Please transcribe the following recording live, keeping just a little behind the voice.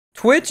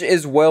Twitch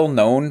is well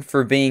known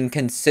for being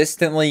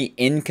consistently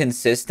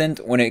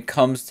inconsistent when it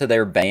comes to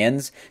their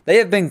bans. They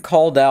have been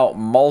called out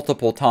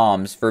multiple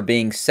times for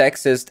being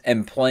sexist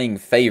and playing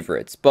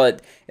favorites,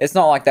 but it's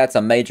not like that's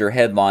a major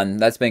headline.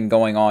 That's been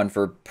going on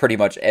for pretty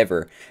much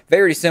ever.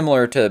 Very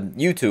similar to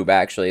YouTube,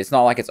 actually. It's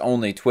not like it's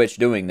only Twitch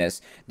doing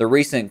this. The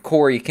recent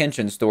Corey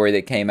Kenshin story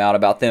that came out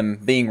about them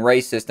being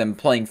racist and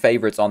playing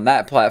favorites on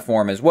that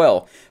platform as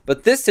well.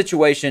 But this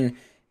situation,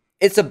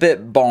 it's a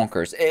bit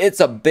bonkers.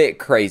 It's a bit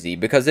crazy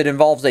because it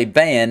involves a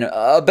band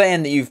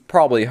that you've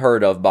probably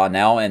heard of by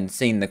now and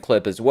seen the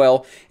clip as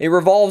well. It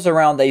revolves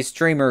around a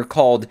streamer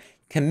called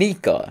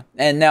Kamika.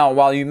 And now,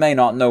 while you may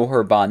not know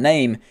her by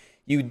name,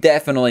 you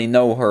definitely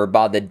know her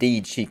by the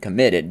deed she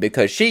committed,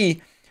 because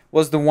she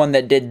was the one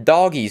that did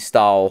doggy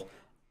style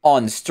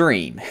on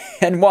stream.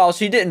 And while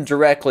she didn't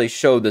directly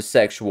show the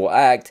sexual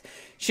act,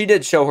 she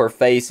did show her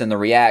face and the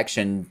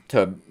reaction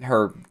to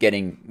her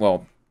getting,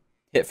 well,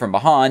 hit from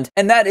behind,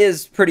 and that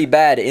is pretty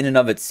bad in and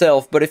of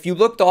itself. But if you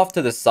looked off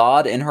to the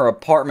side in her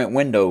apartment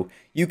window,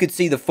 you could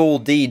see the full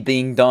deed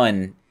being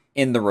done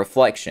in the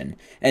reflection,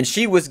 and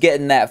she was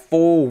getting that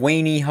full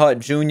weenie Hut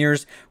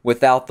Juniors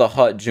without the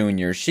Hut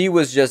Juniors. She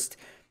was just,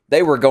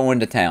 they were going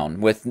to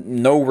town with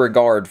no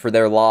regard for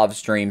their live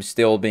stream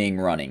still being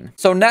running.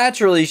 So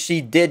naturally,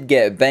 she did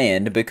get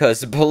banned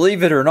because,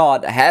 believe it or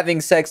not,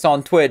 having sex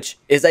on Twitch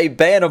is a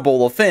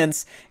bannable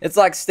offense. It's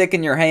like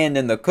sticking your hand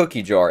in the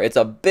cookie jar. It's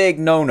a big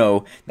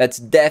no-no that's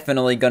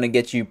definitely going to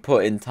get you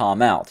put in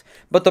timeout.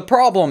 But the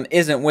problem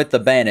isn't with the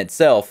ban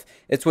itself,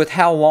 it's with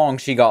how long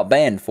she got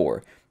banned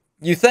for.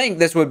 You think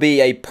this would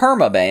be a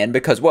perma-ban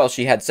because, well,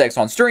 she had sex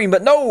on stream,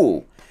 but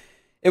no!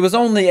 It was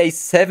only a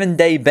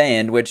 7-day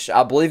ban, which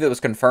I believe it was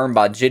confirmed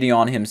by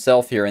Gideon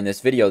himself here in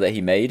this video that he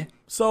made.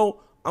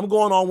 So I'm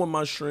going on with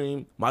my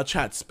stream, my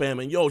chat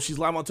spamming, yo, she's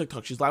live on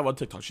TikTok, she's live on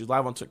TikTok, she's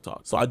live on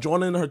TikTok. So I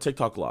join in her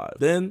TikTok live.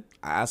 Then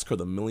I ask her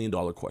the $1 million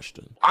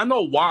question. I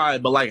know why,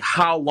 but like,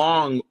 how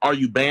long are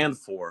you banned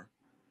for?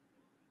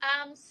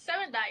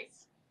 7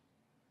 days.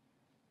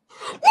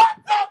 What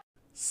the?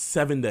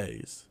 7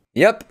 days.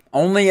 Yep,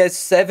 only a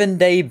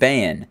 7-day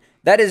ban.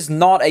 That is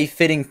not a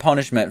fitting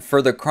punishment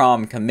for the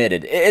crime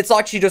committed. It's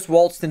like she just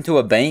waltzed into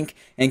a bank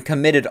and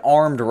committed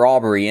armed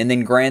robbery and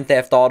then Grand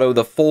Theft Auto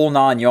the full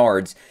 9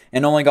 yards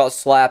and only got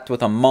slapped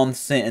with a month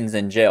sentence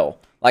in jail.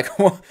 Like,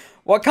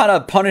 what kind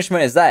of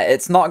punishment is that?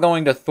 It's not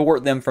going to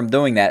thwart them from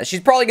doing that. She's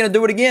probably going to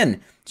do it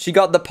again. She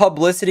got the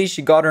publicity,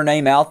 she got her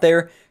name out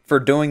there for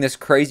doing this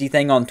crazy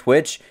thing on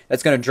Twitch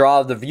that's going to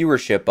drive the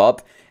viewership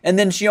up. And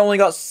then she only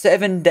got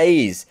 7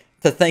 days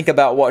to think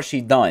about what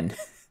she'd done.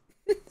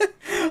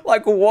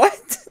 Like,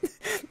 what?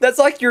 That's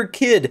like your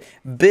kid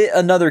bit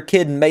another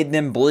kid and made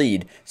them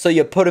bleed, so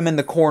you put them in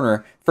the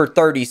corner for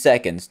 30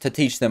 seconds to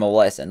teach them a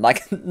lesson.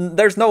 Like,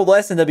 there's no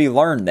lesson to be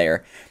learned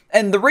there.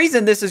 And the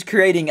reason this is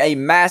creating a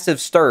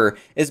massive stir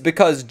is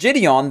because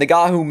Gideon, the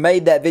guy who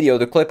made that video,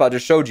 the clip I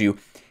just showed you,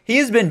 he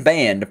has been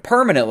banned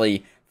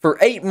permanently for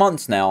 8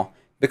 months now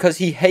because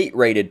he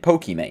hate-rated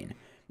Pokimane.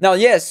 Now,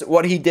 yes,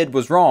 what he did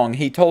was wrong.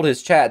 He told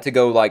his chat to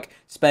go, like,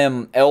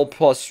 spam L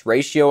plus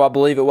ratio, I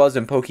believe it was,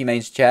 in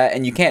Pokimane's chat,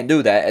 and you can't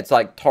do that. It's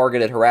like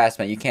targeted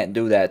harassment. You can't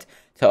do that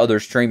to other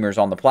streamers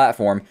on the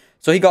platform.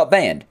 So he got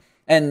banned.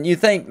 And you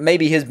think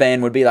maybe his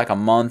ban would be like a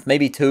month,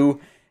 maybe 2,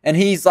 and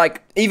he's,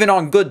 like, even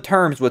on good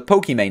terms with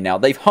Pokimane now.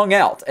 They've hung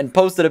out and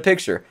posted a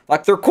picture.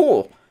 Like, they're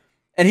cool.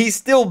 And he's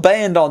still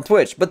banned on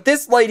Twitch. But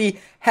this lady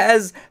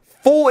has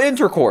full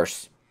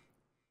intercourse.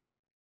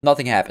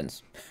 Nothing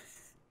happens.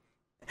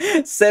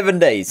 7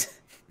 days.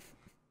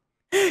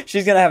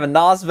 She's gonna have a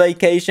nice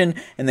vacation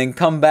and then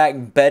come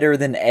back better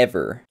than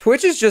ever.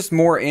 Twitch is just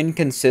more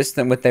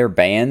inconsistent with their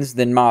bans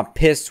than my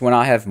piss when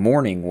I have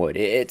morning wood.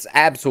 It's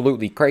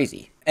absolutely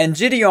crazy. And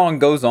Gideon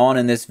goes on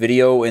in this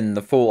video in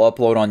the full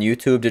upload on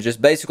YouTube to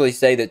just basically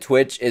say that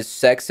Twitch is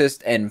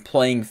sexist and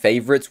playing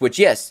favorites, which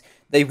yes,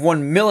 they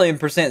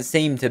 1,000,000%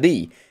 seem to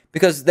be,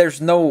 because there's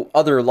no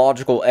other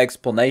logical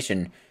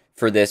explanation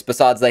for this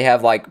besides they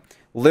have like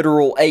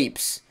literal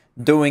apes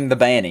doing the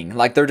banning.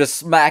 Like, they're just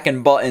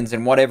smacking buttons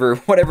and whatever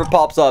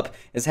pops up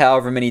is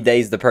however many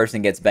days the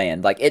person gets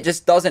banned. Like, it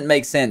just doesn't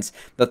make sense,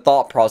 the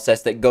thought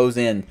process that goes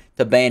in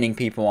to banning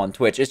people on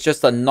Twitch. It's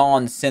just a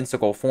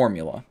nonsensical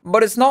formula.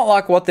 But it's not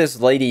like what this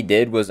lady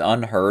did was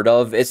unheard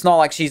of. It's not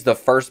like she's the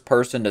first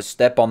person to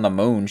step on the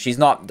moon. She's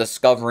not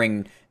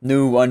discovering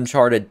new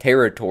uncharted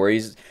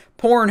territories.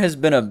 Porn has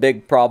been a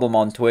big problem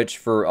on Twitch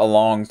for a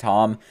long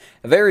time.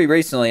 Very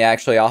recently,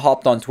 actually, I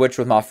hopped on Twitch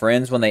with my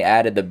friends when they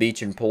added the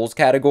beach and pools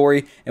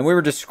category, and we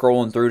were just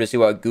scrolling through to see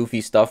what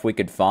goofy stuff we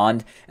could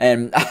find,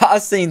 and I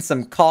seen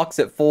some cocks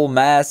at full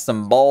mast,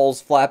 some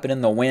balls flapping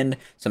in the wind,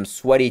 some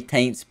sweaty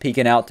taints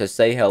peeking out to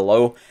say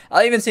hello.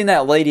 I even seen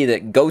that lady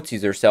that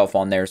goatsies herself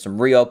on there, some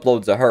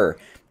re-uploads of her.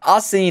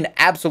 I've seen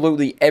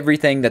absolutely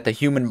everything that the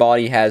human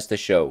body has to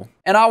show.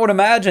 And I would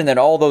imagine that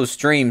all those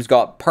streams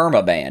got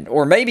perma-banned.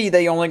 Or maybe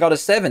they only got a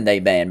 7-day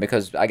ban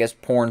because I guess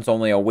porn's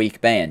only a week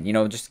ban. You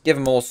know, just give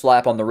them a little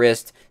slap on the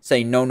wrist,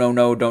 say no, no,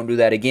 no, don't do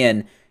that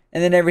again,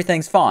 and then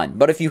everything's fine.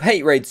 But if you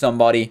hate raid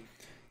somebody,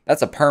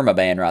 That's a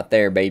permaban right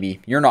there, baby.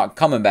 You're not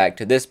coming back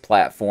to this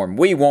platform.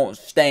 We won't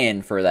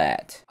stand for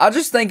that. I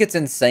just think it's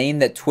insane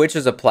that Twitch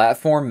is a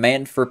platform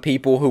meant for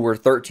people who were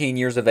 13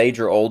 years of age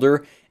or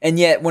older, and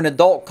yet when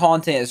adult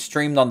content is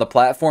streamed on the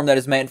platform that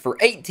is meant for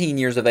 18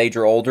 years of age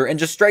or older and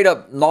just straight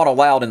up not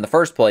allowed in the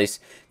first place,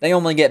 they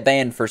only get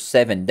banned for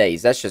 7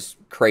 days. That's just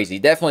crazy.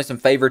 Definitely some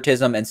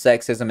favoritism and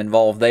sexism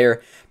involved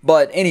there.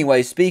 But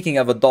anyway, speaking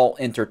of adult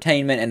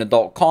entertainment and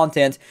adult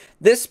content,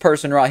 this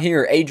person right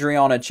here,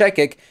 Adriana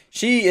Chekic,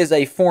 she is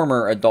a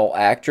former adult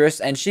actress,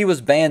 and she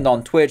was banned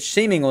on Twitch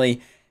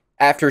seemingly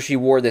after she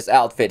wore this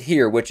outfit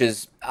here, which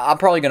is, I'm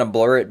probably going to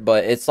blur it,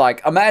 but it's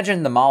like,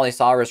 imagine the Miley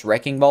Cyrus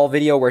Wrecking Ball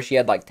video where she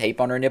had like tape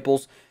on her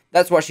nipples.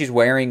 That's what she's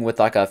wearing with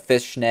like a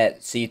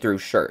fishnet see-through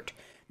shirt.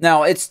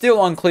 Now, it's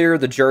still unclear,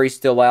 the jury's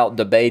still out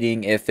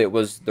debating if it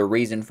was the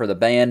reason for the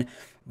ban,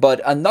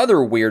 but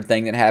another weird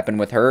thing that happened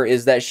with her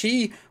is that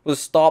she was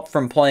stopped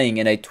from playing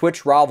in a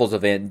Twitch Rivals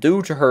event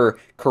due to her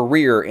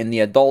career in the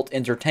adult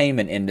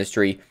entertainment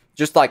industry.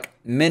 Just like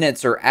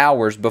minutes or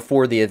hours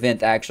before the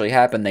event actually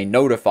happened, they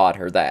notified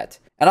her that.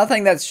 And I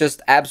think that's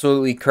just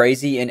absolutely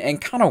crazy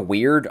and kind of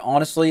weird,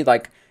 honestly.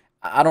 Like,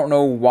 I don't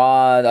know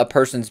why a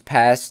person's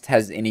past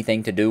has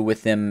anything to do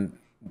with them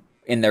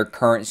in their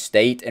current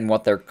state and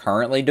what they're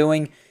currently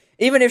doing.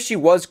 Even if she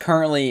was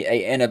currently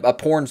a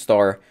porn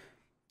star,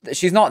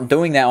 she's not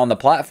doing that on the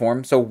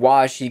platform, so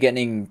why is she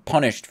getting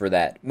punished for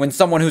that? When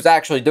someone who's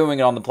actually doing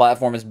it on the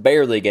platform is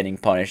barely getting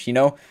punished, you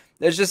know?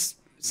 There's just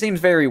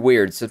seems very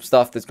weird, some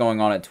stuff that's going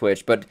on at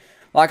Twitch. But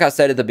like I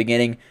said at the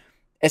beginning,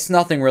 it's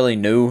nothing really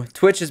new.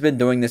 Twitch has been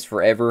doing this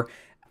forever.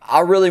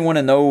 I really want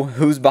to know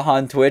who's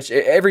behind Twitch.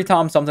 Every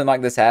time something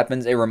like this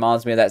happens, it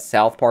reminds me of that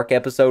South Park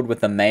episode with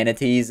the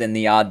manatees and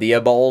the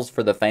idea balls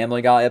for the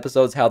Family Guy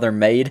episodes, how they're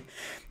made.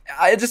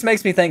 It just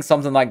makes me think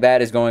something like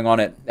that is going on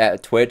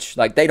at Twitch.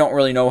 Like, they don't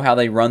really know how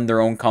they run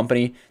their own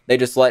company. They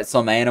just let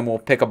some animal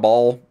pick a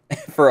ball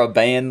for a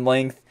band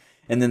length,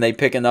 and then they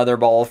pick another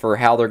ball for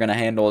how they're going to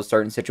handle a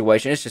certain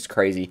situation. It's just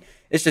crazy.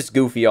 It's just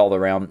goofy all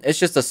around. It's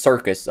just a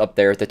circus up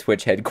there at the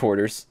Twitch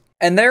headquarters.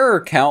 And there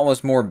are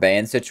countless more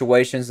ban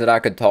situations that I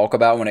could talk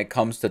about when it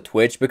comes to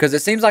Twitch, because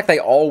it seems like they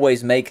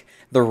always make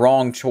the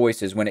wrong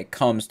choices when it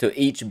comes to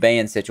each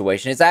ban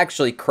situation. It's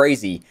actually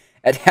crazy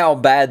at how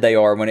bad they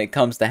are when it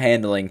comes to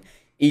handling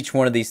each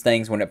one of these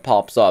things when it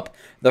pops up.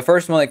 The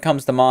first one that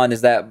comes to mind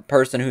is that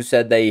person who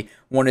said they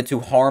wanted to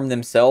harm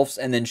themselves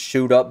and then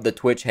shoot up the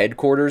Twitch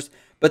headquarters,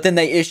 but then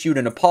they issued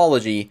an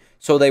apology,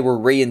 so they were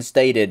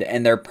reinstated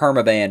and their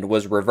permaban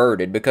was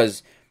reverted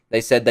because they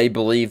said they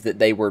believed that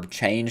they were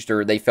changed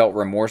or they felt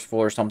remorseful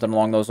or something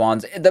along those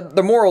lines.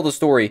 The moral of the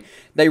story,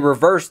 they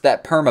reversed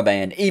that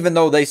permaban, even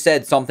though they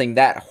said something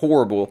that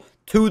horrible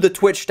to the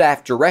Twitch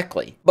staff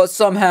directly. But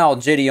somehow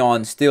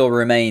Gideon still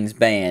remains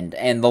banned,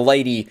 and the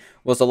lady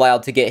was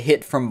allowed to get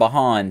hit from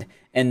behind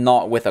and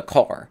not with a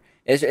car.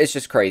 It's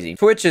just crazy.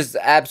 Twitch is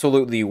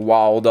absolutely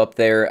wild up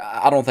there.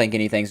 I don't think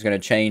anything's going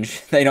to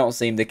change. They don't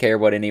seem to care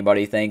what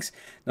anybody thinks.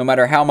 No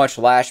matter how much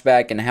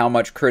lashback and how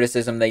much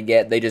criticism they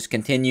get, they just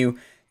continue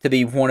to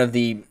be one of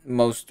the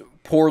most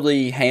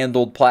poorly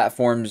handled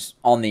platforms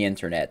on the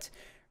internet.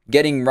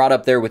 Getting right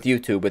up there with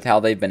YouTube with how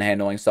they've been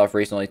handling stuff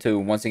recently too.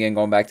 Once again,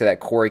 going back to that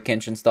Corey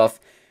Kenshin stuff.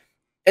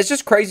 It's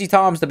just crazy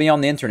times to be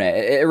on the internet.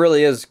 It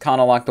really is kind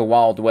of like the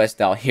Wild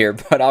West out here,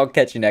 but I'll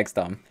catch you next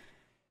time.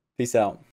 Peace out.